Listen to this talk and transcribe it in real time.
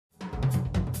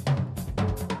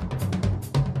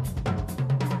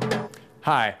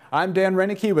Hi, I'm Dan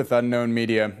Renicky with Unknown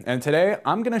Media, and today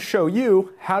I'm going to show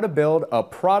you how to build a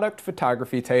product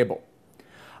photography table.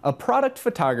 A product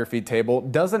photography table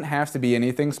doesn't have to be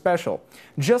anything special.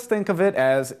 Just think of it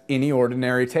as any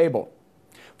ordinary table.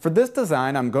 For this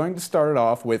design, I'm going to start it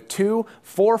off with two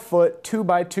 4-foot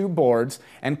 2x2 boards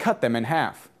and cut them in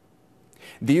half.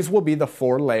 These will be the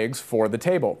 4 legs for the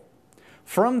table.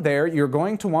 From there, you're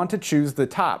going to want to choose the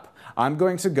top. I'm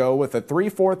going to go with a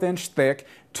 3/4 inch thick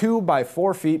 2 by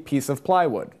 4 feet piece of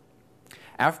plywood.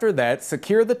 After that,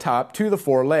 secure the top to the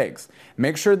 4 legs.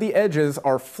 Make sure the edges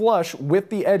are flush with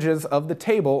the edges of the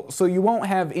table so you won't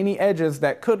have any edges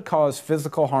that could cause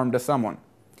physical harm to someone.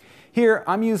 Here,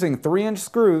 I'm using 3-inch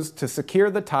screws to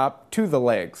secure the top to the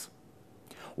legs.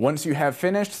 Once you have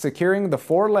finished securing the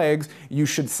 4 legs, you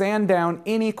should sand down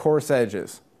any coarse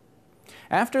edges.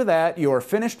 After that, you are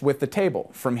finished with the table.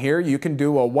 From here, you can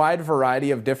do a wide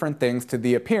variety of different things to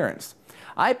the appearance.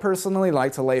 I personally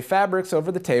like to lay fabrics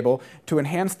over the table to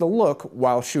enhance the look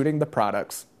while shooting the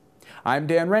products. I'm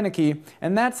Dan Renicky,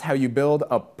 and that's how you build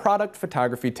a product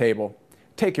photography table.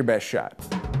 Take your best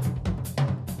shot.